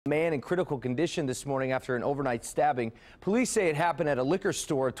Man in critical condition this morning after an overnight stabbing. Police say it happened at a liquor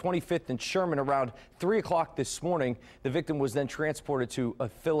store at 25th and Sherman around 3 o'clock this morning. The victim was then transported to a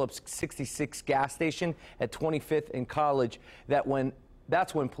Phillips 66 gas station at 25th and College.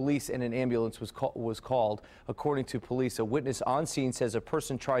 That's when police and an ambulance was called. According to police, a witness on scene says a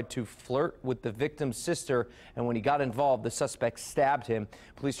person tried to flirt with the victim's sister, and when he got involved, the suspect stabbed him.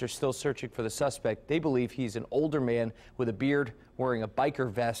 Police are still searching for the suspect. They believe he's an older man with a beard wearing a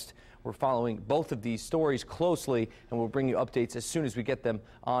biker vest. We're following both of these stories closely, and we'll bring you updates as soon as we get them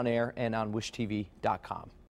on air and on WishTV.com.